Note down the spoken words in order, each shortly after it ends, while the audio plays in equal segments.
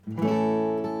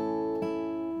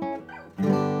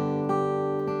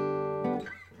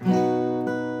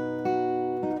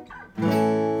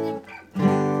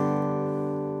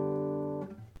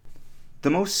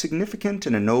most significant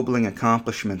and ennobling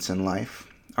accomplishments in life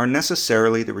are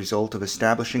necessarily the result of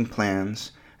establishing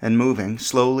plans and moving,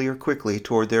 slowly or quickly,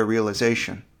 toward their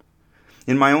realization.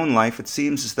 In my own life, it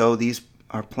seems as though these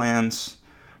are plans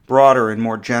broader and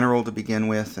more general to begin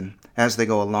with, and as they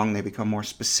go along they become more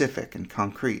specific and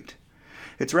concrete.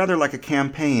 It's rather like a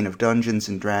campaign of Dungeons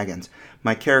and Dragons.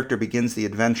 My character begins the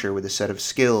adventure with a set of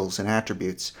skills and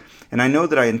attributes, and I know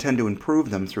that I intend to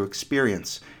improve them through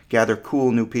experience, gather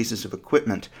cool new pieces of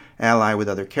equipment, ally with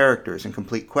other characters, and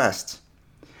complete quests.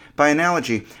 By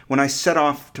analogy, when I set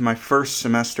off to my first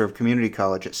semester of community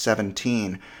college at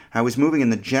 17, I was moving in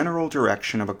the general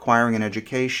direction of acquiring an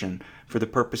education for the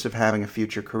purpose of having a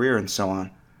future career and so on.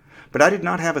 But I did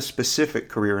not have a specific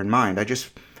career in mind. I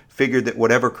just figured that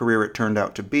whatever career it turned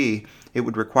out to be, it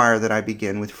would require that I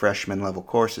begin with freshman-level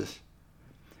courses.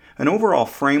 An overall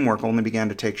framework only began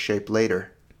to take shape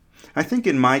later. I think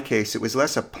in my case it was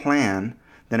less a plan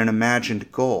than an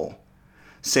imagined goal,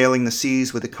 sailing the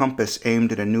seas with a compass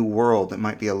aimed at a new world that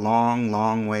might be a long,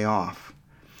 long way off.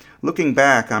 Looking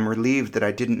back, I'm relieved that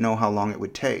I didn't know how long it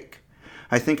would take.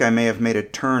 I think I may have made a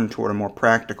turn toward a more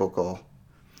practical goal.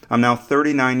 I'm now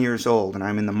 39 years old, and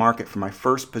I'm in the market for my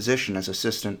first position as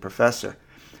assistant professor.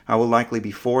 I will likely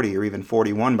be 40 or even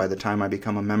 41 by the time I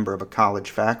become a member of a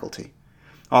college faculty.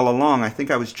 All along, I think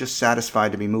I was just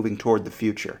satisfied to be moving toward the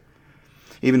future.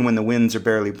 Even when the winds are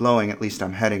barely blowing, at least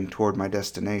I'm heading toward my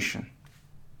destination.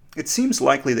 It seems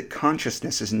likely that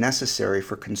consciousness is necessary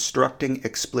for constructing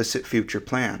explicit future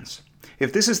plans.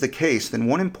 If this is the case, then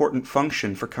one important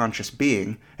function for conscious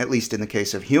being, at least in the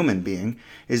case of human being,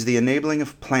 is the enabling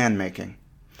of plan-making.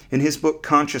 In his book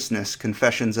Consciousness,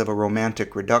 Confessions of a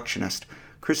Romantic Reductionist,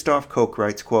 Christof Koch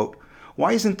writes, quote,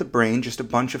 "Why isn't the brain just a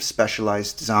bunch of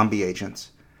specialized zombie agents?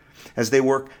 As they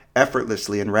work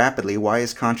effortlessly and rapidly, why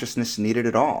is consciousness needed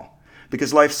at all?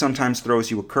 Because life sometimes throws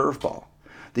you a curveball.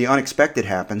 The unexpected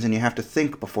happens and you have to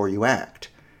think before you act.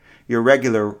 Your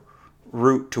regular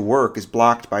route to work is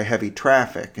blocked by heavy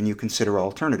traffic, and you consider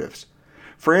alternatives.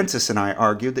 Francis and I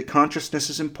argued that consciousness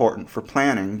is important for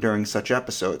planning during such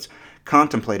episodes,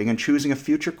 contemplating and choosing a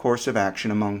future course of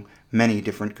action among many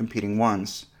different competing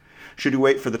ones. Should you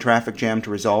wait for the traffic jam to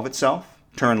resolve itself,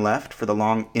 turn left for the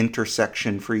long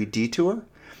intersection-free detour,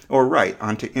 or right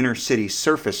onto inner-city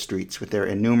surface streets with their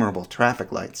innumerable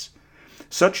traffic lights?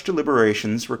 Such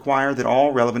deliberations require that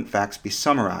all relevant facts be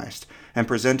summarized and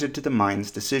presented to the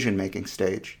mind's decision-making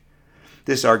stage.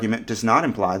 This argument does not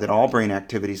imply that all brain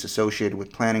activities associated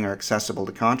with planning are accessible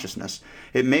to consciousness.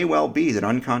 It may well be that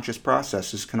unconscious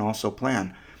processes can also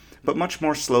plan, but much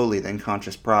more slowly than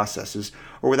conscious processes,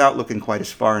 or without looking quite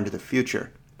as far into the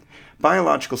future.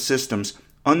 Biological systems,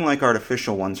 unlike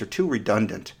artificial ones, are too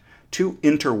redundant, too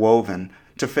interwoven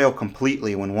to fail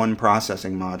completely when one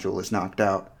processing module is knocked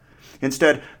out.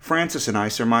 Instead, Francis and I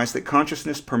surmise that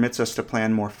consciousness permits us to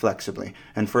plan more flexibly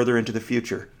and further into the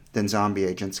future than zombie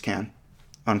agents can."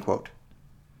 Unquote.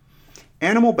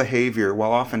 Animal behavior,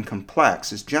 while often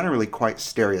complex, is generally quite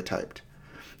stereotyped.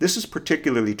 This is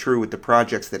particularly true with the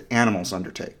projects that animals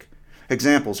undertake.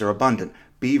 Examples are abundant.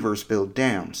 Beavers build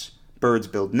dams. Birds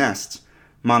build nests.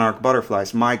 Monarch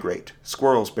butterflies migrate.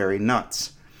 Squirrels bury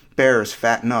nuts. Bears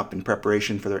fatten up in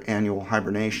preparation for their annual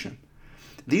hibernation.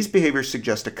 These behaviors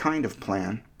suggest a kind of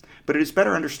plan, but it is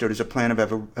better understood as a plan of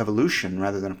evolution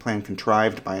rather than a plan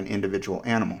contrived by an individual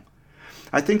animal.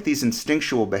 I think these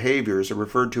instinctual behaviors are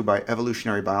referred to by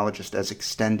evolutionary biologists as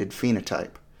extended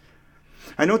phenotype.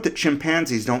 I note that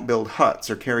chimpanzees don't build huts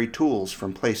or carry tools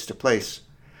from place to place.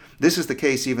 This is the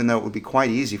case even though it would be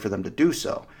quite easy for them to do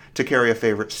so, to carry a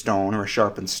favorite stone or a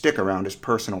sharpened stick around as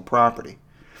personal property.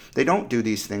 They don't do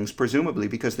these things presumably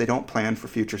because they don't plan for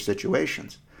future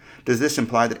situations. Does this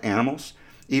imply that animals,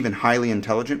 even highly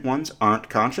intelligent ones, aren't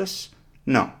conscious?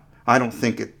 No, I don't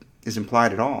think it is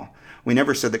implied at all. We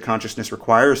never said that consciousness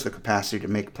requires the capacity to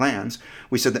make plans.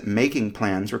 We said that making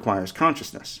plans requires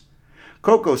consciousness.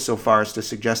 Koch goes so far as to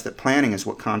suggest that planning is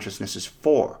what consciousness is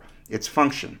for, its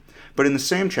function. But in the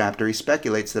same chapter, he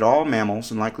speculates that all mammals,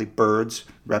 and likely birds,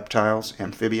 reptiles,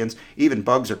 amphibians, even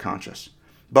bugs are conscious.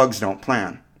 Bugs don't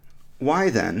plan.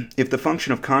 Why then, if the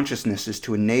function of consciousness is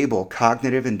to enable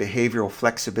cognitive and behavioral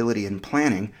flexibility in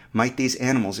planning, might these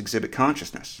animals exhibit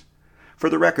consciousness? For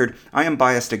the record, I am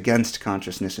biased against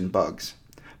consciousness in bugs,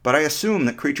 but I assume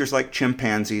that creatures like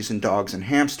chimpanzees and dogs and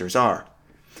hamsters are.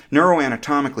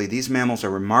 Neuroanatomically, these mammals are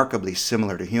remarkably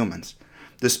similar to humans.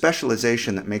 The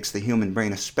specialization that makes the human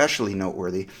brain especially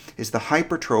noteworthy is the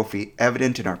hypertrophy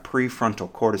evident in our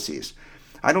prefrontal cortices.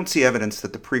 I don't see evidence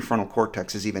that the prefrontal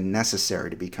cortex is even necessary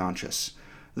to be conscious,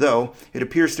 though it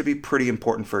appears to be pretty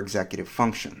important for executive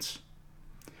functions.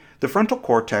 The frontal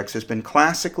cortex has been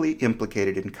classically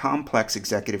implicated in complex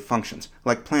executive functions,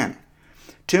 like planning.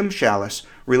 Tim Shallice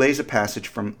relays a passage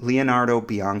from Leonardo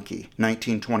Bianchi,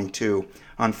 1922,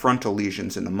 on frontal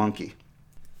lesions in the monkey.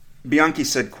 Bianchi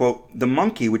said, quote, "The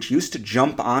monkey, which used to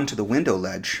jump onto the window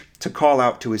ledge to call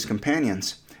out to his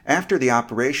companions, after the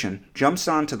operation jumps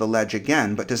onto the ledge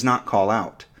again but does not call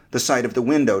out. The sight of the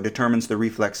window determines the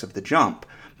reflex of the jump,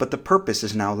 but the purpose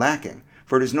is now lacking,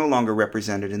 for it is no longer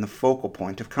represented in the focal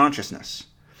point of consciousness.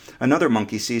 Another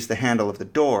monkey sees the handle of the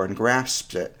door and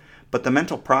grasps it, but the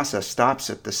mental process stops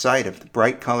at the sight of the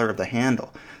bright color of the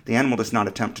handle. The animal does not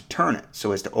attempt to turn it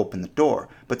so as to open the door,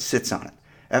 but sits on it.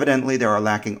 Evidently, there are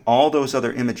lacking all those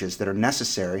other images that are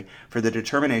necessary for the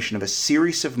determination of a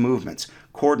series of movements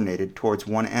coordinated towards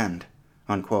one end."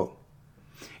 Unquote.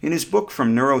 In his book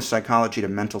From Neuropsychology to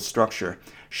Mental Structure,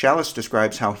 Shallice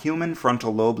describes how human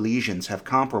frontal lobe lesions have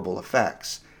comparable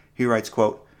effects. He writes,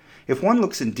 quote, "If one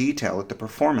looks in detail at the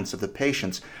performance of the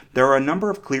patients, there are a number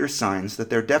of clear signs that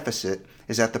their deficit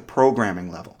is at the programming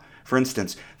level. For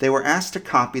instance, they were asked to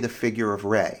copy the figure of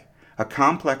Ray, a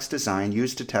complex design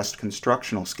used to test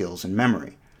constructional skills and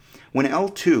memory. When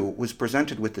L2 was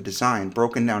presented with the design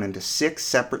broken down into 6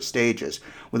 separate stages,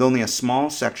 with only a small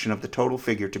section of the total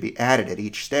figure to be added at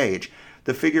each stage,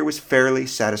 the figure was fairly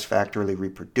satisfactorily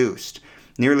reproduced.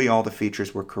 Nearly all the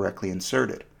features were correctly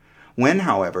inserted. When,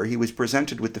 however, he was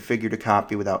presented with the figure to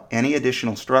copy without any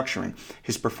additional structuring,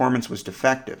 his performance was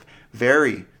defective.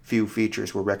 Very few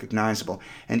features were recognizable,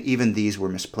 and even these were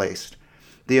misplaced.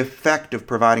 The effect of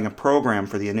providing a program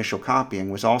for the initial copying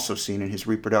was also seen in his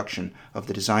reproduction of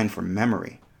the design from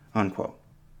memory." Unquote.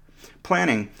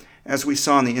 Planning, as we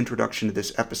saw in the introduction to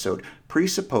this episode,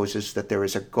 presupposes that there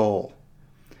is a goal.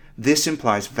 This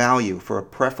implies value for a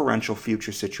preferential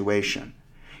future situation.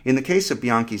 In the case of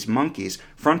Bianchi's monkeys,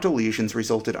 frontal lesions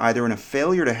resulted either in a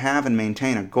failure to have and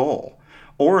maintain a goal,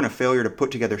 or in a failure to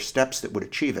put together steps that would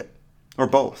achieve it, or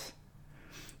both.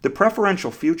 The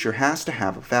preferential future has to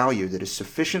have a value that is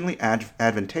sufficiently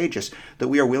advantageous that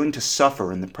we are willing to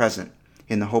suffer in the present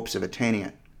in the hopes of attaining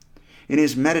it. In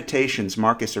his Meditations,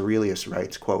 Marcus Aurelius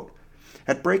writes, quote,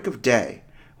 "At break of day,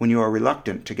 when you are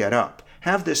reluctant to get up,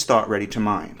 have this thought ready to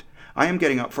mind. I am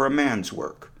getting up for a man's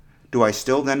work. Do I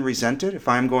still then resent it if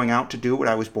I am going out to do what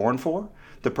I was born for,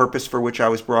 the purpose for which I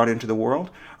was brought into the world,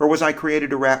 or was I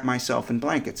created to wrap myself in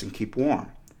blankets and keep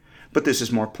warm? But this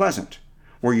is more pleasant.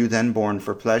 Were you then born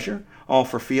for pleasure, all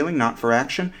for feeling, not for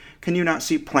action? Can you not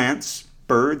see plants,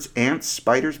 birds, ants,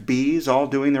 spiders, bees, all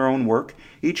doing their own work,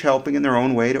 each helping in their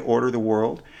own way to order the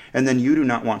world, and then you do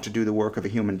not want to do the work of a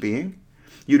human being?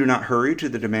 You do not hurry to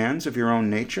the demands of your own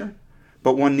nature?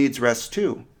 But one needs rest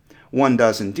too. One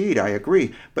does indeed, I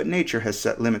agree, but nature has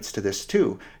set limits to this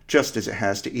too, just as it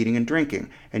has to eating and drinking,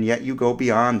 and yet you go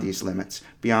beyond these limits,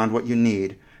 beyond what you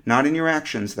need. Not in your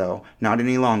actions, though, not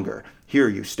any longer. Here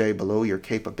you stay below your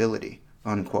capability."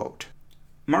 Unquote.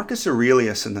 Marcus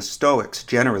Aurelius and the Stoics,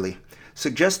 generally,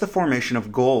 suggest the formation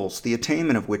of goals, the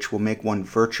attainment of which will make one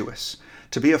virtuous.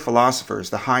 To be a philosopher is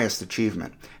the highest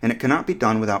achievement, and it cannot be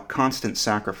done without constant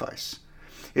sacrifice.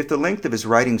 If the length of his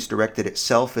writings directed at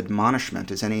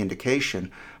self-admonishment is any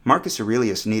indication, Marcus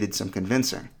Aurelius needed some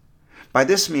convincing. By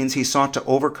this means he sought to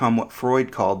overcome what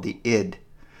Freud called the id.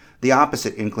 The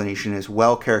opposite inclination is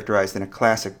well characterized in a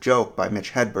classic joke by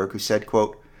Mitch Hedberg, who said,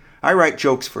 quote, "I write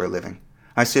jokes for a living.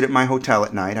 I sit at my hotel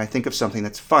at night, I think of something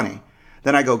that's funny.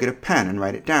 Then I go get a pen and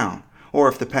write it down. Or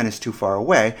if the pen is too far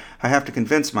away, I have to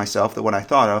convince myself that what I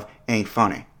thought of ain't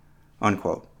funny."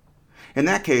 Unquote. In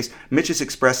that case, Mitch is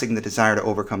expressing the desire to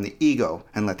overcome the ego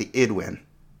and let the id win.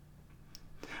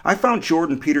 I found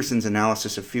Jordan Peterson's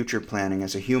analysis of future planning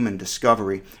as a human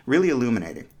discovery really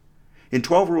illuminating. In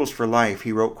 12 Rules for Life,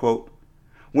 he wrote, quote,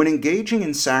 "When engaging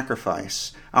in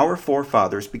sacrifice, our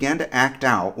forefathers began to act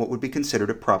out what would be considered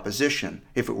a proposition,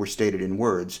 if it were stated in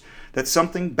words, that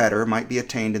something better might be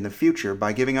attained in the future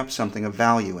by giving up something of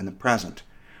value in the present.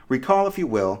 Recall, if you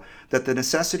will, that the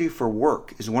necessity for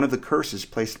work is one of the curses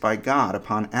placed by God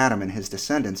upon Adam and his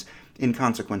descendants in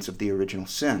consequence of the original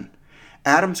sin.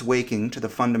 Adam's waking to the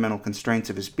fundamental constraints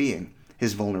of his being,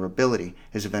 his vulnerability,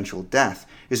 his eventual death,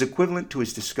 is equivalent to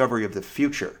his discovery of the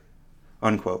future."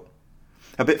 Unquote.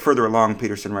 A bit further along,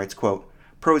 Peterson writes, quote,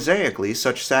 "Prosaically,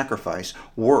 such sacrifice,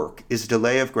 work, is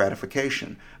delay of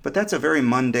gratification, but that's a very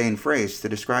mundane phrase to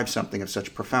describe something of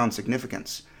such profound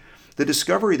significance. The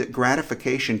discovery that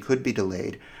gratification could be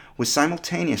delayed was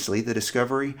simultaneously the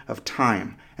discovery of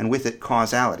time, and with it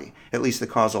causality, at least the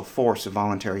causal force of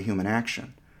voluntary human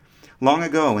action. Long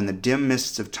ago, in the dim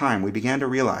mists of time, we began to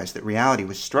realize that reality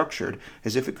was structured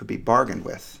as if it could be bargained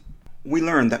with. We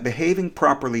learned that behaving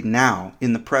properly now,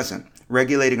 in the present,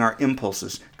 regulating our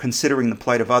impulses, considering the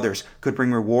plight of others, could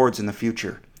bring rewards in the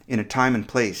future, in a time and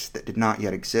place that did not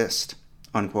yet exist."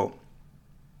 Unquote.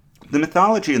 The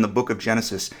mythology in the book of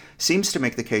Genesis seems to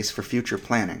make the case for future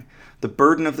planning, the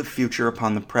burden of the future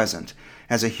upon the present,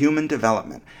 as a human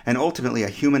development and ultimately a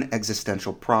human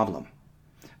existential problem.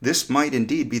 This might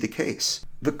indeed be the case.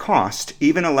 The cost,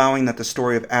 even allowing that the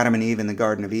story of Adam and Eve in the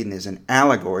Garden of Eden is an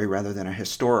allegory rather than a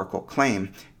historical claim,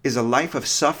 is a life of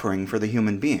suffering for the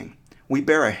human being. We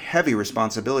bear a heavy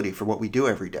responsibility for what we do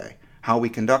every day, how we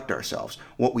conduct ourselves,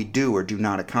 what we do or do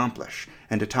not accomplish,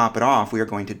 and to top it off, we are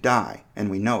going to die, and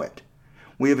we know it.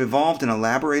 We have evolved an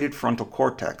elaborated frontal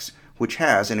cortex, which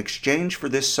has, in exchange for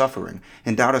this suffering,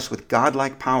 endowed us with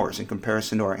godlike powers in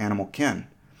comparison to our animal kin.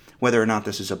 Whether or not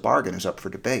this is a bargain is up for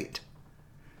debate.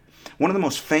 One of the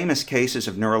most famous cases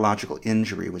of neurological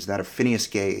injury was that of Phineas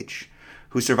Gage,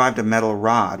 who survived a metal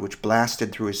rod which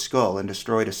blasted through his skull and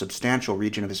destroyed a substantial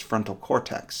region of his frontal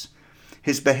cortex.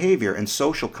 His behavior and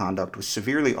social conduct was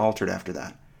severely altered after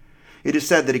that. It is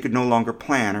said that he could no longer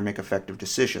plan or make effective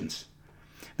decisions.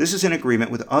 This is in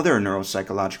agreement with other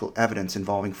neuropsychological evidence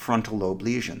involving frontal lobe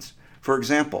lesions. For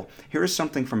example, here is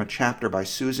something from a chapter by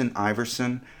Susan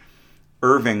Iverson,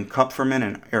 Irving Kupferman,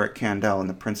 and Eric Kandel in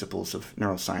the Principles of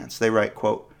Neuroscience. They write,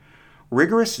 quote,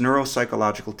 "Rigorous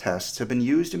neuropsychological tests have been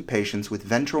used in patients with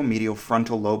ventromedial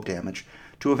frontal lobe damage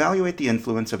to evaluate the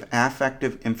influence of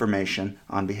affective information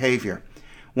on behavior.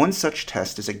 One such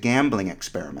test is a gambling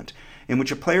experiment in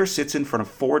which a player sits in front of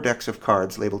 4 decks of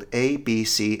cards labeled A, B,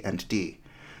 C, and D.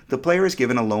 The player is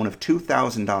given a loan of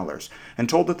 $2,000 and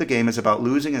told that the game is about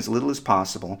losing as little as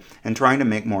possible and trying to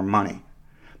make more money.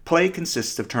 Play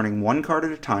consists of turning 1 card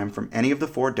at a time from any of the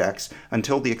 4 decks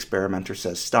until the experimenter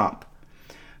says stop.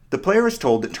 The player is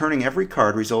told that turning every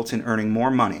card results in earning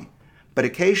more money, but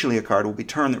occasionally a card will be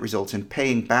turned that results in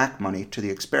paying back money to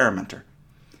the experimenter.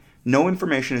 No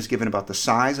information is given about the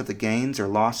size of the gains or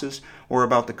losses or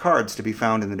about the cards to be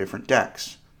found in the different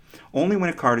decks. Only when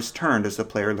a card is turned does the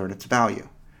player learn its value.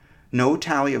 No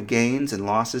tally of gains and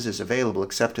losses is available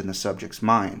except in the subject's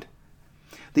mind.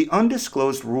 The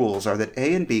undisclosed rules are that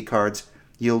A and B cards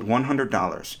yield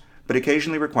 $100, but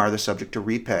occasionally require the subject to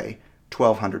repay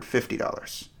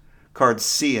 $1,250. Cards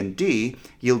C and D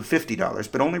yield $50,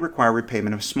 but only require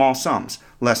repayment of small sums,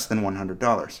 less than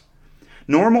 $100.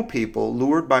 Normal people,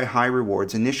 lured by high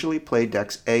rewards, initially play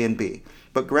decks A and B,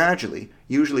 but gradually,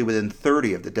 usually within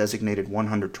 30 of the designated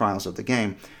 100 trials of the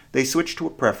game, they switch to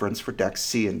a preference for decks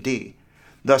C and D.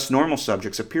 Thus, normal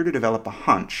subjects appear to develop a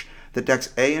hunch that decks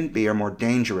A and B are more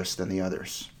dangerous than the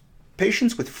others.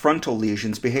 Patients with frontal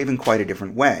lesions behave in quite a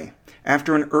different way.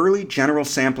 After an early general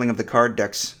sampling of the card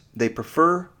decks, they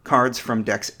prefer cards from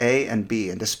decks A and B,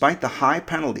 and despite the high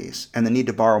penalties and the need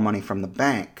to borrow money from the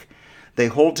bank, they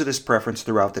hold to this preference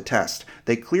throughout the test.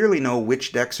 They clearly know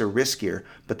which decks are riskier,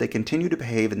 but they continue to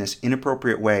behave in this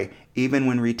inappropriate way even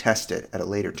when retested at a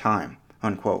later time."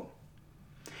 Unquote.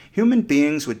 Human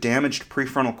beings with damaged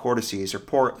prefrontal cortices are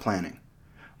poor at planning.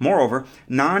 Moreover,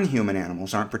 non-human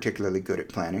animals aren't particularly good at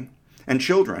planning, and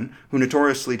children, who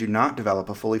notoriously do not develop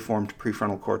a fully formed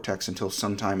prefrontal cortex until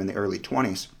sometime in the early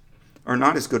 20s, are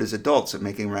not as good as adults at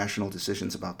making rational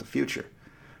decisions about the future.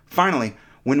 Finally,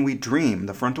 when we dream,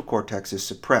 the frontal cortex is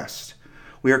suppressed.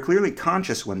 We are clearly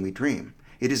conscious when we dream.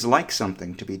 It is like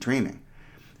something to be dreaming.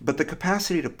 But the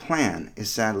capacity to plan is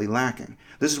sadly lacking.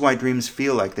 This is why dreams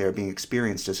feel like they are being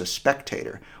experienced as a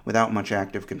spectator without much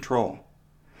active control.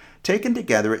 Taken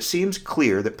together, it seems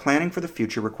clear that planning for the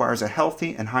future requires a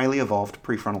healthy and highly evolved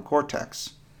prefrontal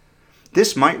cortex.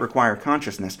 This might require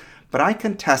consciousness, but I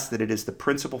contest that it is the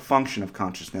principal function of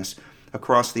consciousness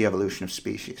across the evolution of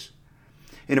species.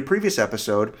 In a previous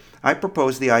episode, I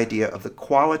proposed the idea of the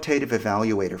qualitative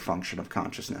evaluator function of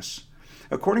consciousness.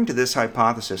 According to this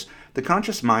hypothesis, the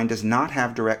conscious mind does not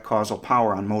have direct causal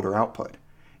power on motor output.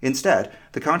 Instead,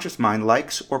 the conscious mind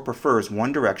likes or prefers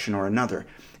one direction or another,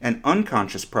 and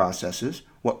unconscious processes,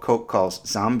 what Koch calls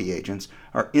zombie agents,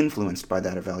 are influenced by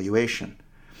that evaluation.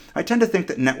 I tend to think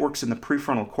that networks in the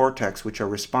prefrontal cortex which are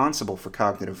responsible for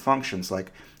cognitive functions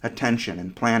like attention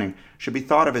and planning should be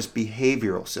thought of as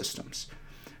behavioral systems.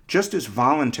 Just as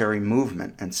voluntary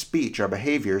movement and speech are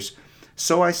behaviors,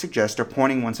 so I suggest are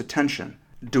pointing one's attention,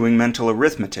 doing mental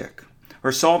arithmetic,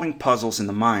 or solving puzzles in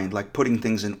the mind like putting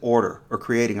things in order or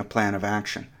creating a plan of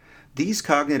action. These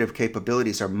cognitive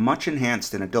capabilities are much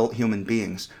enhanced in adult human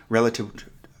beings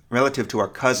relative to our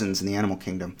cousins in the animal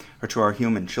kingdom or to our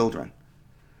human children.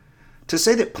 To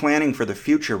say that planning for the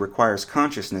future requires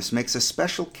consciousness makes a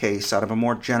special case out of a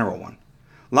more general one.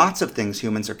 Lots of things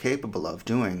humans are capable of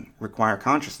doing require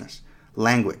consciousness: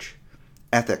 language,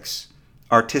 ethics,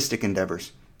 artistic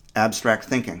endeavors, abstract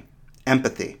thinking,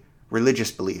 empathy,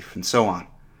 religious belief, and so on.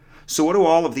 So what do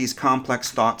all of these complex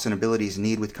thoughts and abilities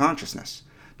need with consciousness?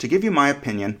 To give you my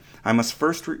opinion, I must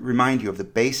first remind you of the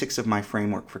basics of my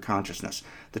framework for consciousness,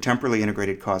 the Temporally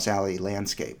Integrated Causality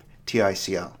Landscape,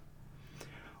 TICL.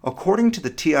 According to the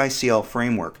TICL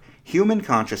framework, human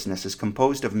consciousness is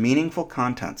composed of meaningful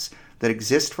contents that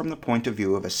exist from the point of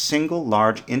view of a single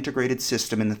large integrated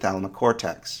system in the thalamic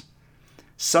cortex.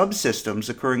 Subsystems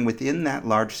occurring within that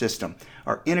large system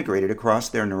are integrated across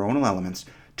their neuronal elements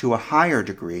to a higher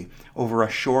degree over a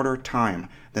shorter time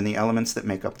than the elements that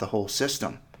make up the whole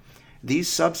system. These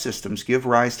subsystems give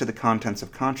rise to the contents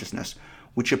of consciousness,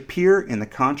 which appear in the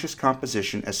conscious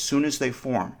composition as soon as they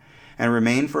form, and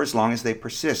remain for as long as they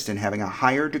persist in having a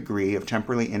higher degree of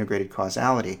temporally integrated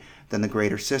causality than the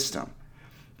greater system.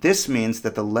 This means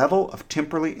that the level of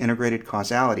temporally integrated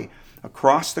causality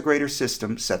across the greater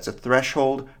system sets a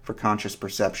threshold for conscious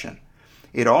perception.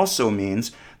 It also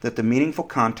means that the meaningful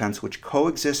contents which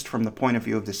coexist from the point of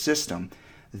view of the system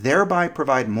thereby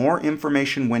provide more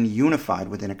information when unified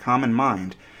within a common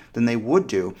mind than they would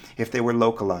do if they were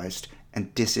localized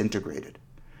and disintegrated.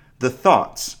 The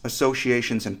thoughts,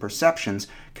 associations, and perceptions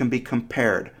can be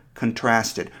compared,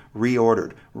 contrasted,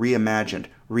 reordered, reimagined,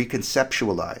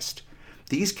 reconceptualized.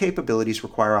 These capabilities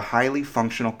require a highly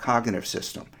functional cognitive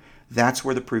system. That's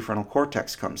where the prefrontal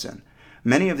cortex comes in.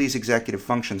 Many of these executive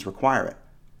functions require it.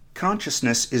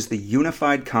 Consciousness is the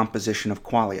unified composition of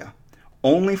qualia.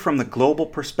 Only from the global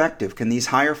perspective can these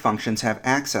higher functions have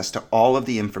access to all of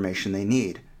the information they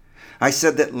need. I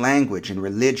said that language and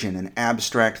religion and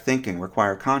abstract thinking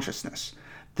require consciousness.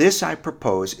 This, I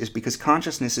propose, is because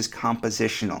consciousness is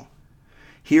compositional.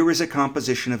 Here is a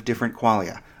composition of different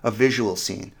qualia, a visual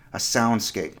scene, a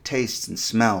soundscape, tastes and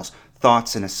smells,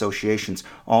 thoughts and associations,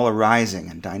 all arising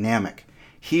and dynamic.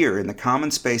 Here, in the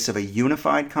common space of a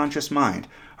unified conscious mind,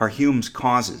 are Hume's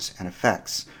causes and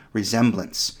effects,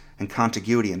 resemblance, and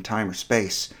contiguity in time or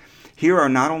space. Here are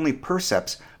not only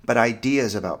percepts, but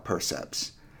ideas about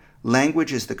percepts.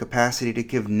 Language is the capacity to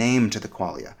give name to the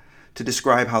qualia, to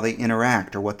describe how they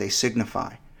interact or what they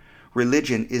signify.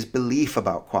 Religion is belief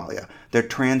about qualia, their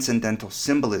transcendental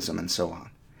symbolism, and so on.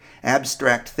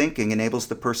 Abstract thinking enables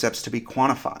the percepts to be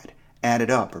quantified, added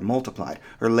up or multiplied,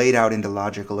 or laid out into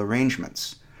logical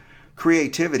arrangements.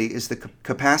 Creativity is the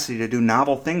capacity to do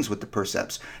novel things with the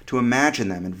percepts, to imagine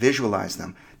them and visualize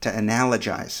them, to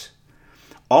analogize.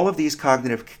 All of these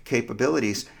cognitive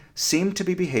capabilities seem to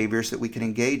be behaviors that we can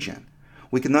engage in.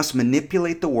 We can thus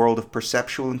manipulate the world of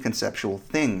perceptual and conceptual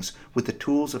things with the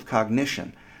tools of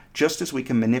cognition, just as we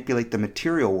can manipulate the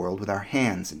material world with our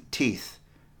hands and teeth.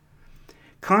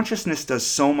 Consciousness does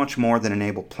so much more than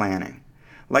enable planning.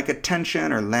 Like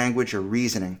attention or language or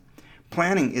reasoning,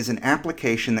 planning is an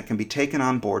application that can be taken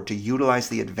on board to utilize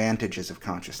the advantages of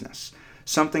consciousness,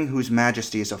 something whose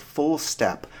majesty is a full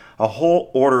step, a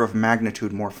whole order of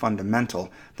magnitude more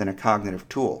fundamental than a cognitive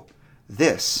tool.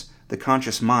 This, the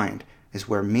conscious mind, is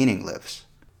where meaning lives.